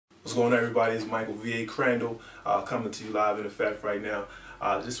What's going on, everybody? It's Michael V.A. Crandall coming to you live in effect right now.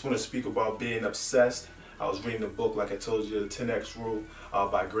 I just want to speak about being obsessed. I was reading a book, like I told you, the 10X Rule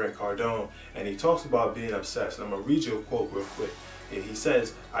by Grant Cardone, and he talks about being obsessed. And I'm going to read you a quote real quick. And he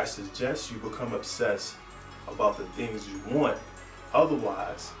says, "I suggest you become obsessed about the things you want.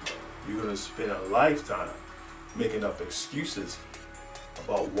 Otherwise, you're going to spend a lifetime making up excuses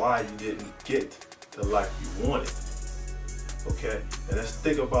about why you didn't get the life you wanted." Okay, and let's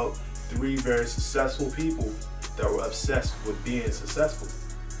think about three very successful people that were obsessed with being successful.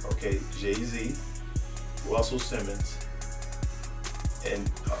 Okay, Jay-Z, Russell Simmons, and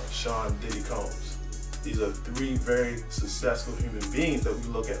Diddy Combs. These are three very successful human beings that we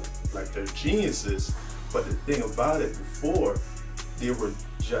look at like they're geniuses, but the thing about it, before, they were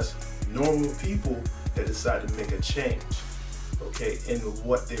just normal people that decided to make a change, okay, in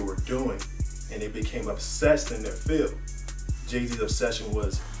what they were doing, and they became obsessed in their field. Jay-Z's obsession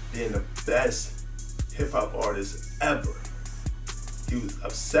was being the best hip-hop artist ever. He was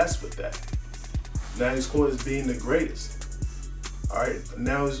obsessed with that. Now he's quoted as being the greatest. Alright,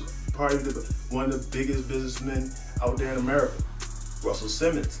 now he's probably one of the biggest businessmen out there in America. Russell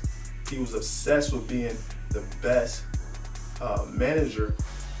Simmons, he was obsessed with being the best manager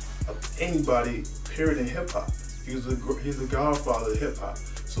of anybody, period, in hip-hop. He's the godfather of hip-hop.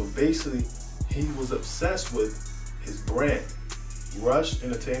 So basically, he was obsessed with his brand, Rush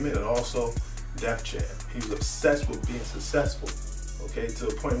Entertainment, and also Def Jam. He was obsessed with being successful, okay, to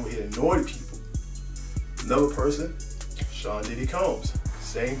the point where he annoyed people. Another person, Diddy Combs,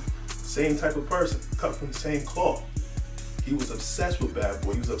 same type of person, cut from the same cloth. He was obsessed with Bad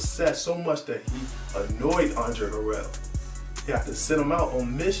Boy. He was obsessed so much that he annoyed Andre Harrell. He had to send him out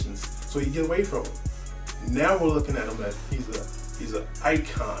on missions so he could get away from him. Now we're looking at him as he's an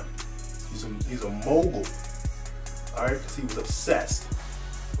icon. He's a mogul. All right, because he was obsessed.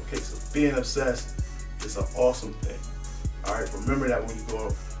 Okay, so being obsessed is an awesome thing. All right, remember that when you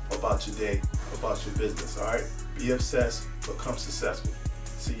go about your day, about your business. All right, be obsessed, become successful.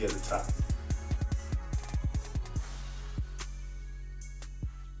 See you at the top.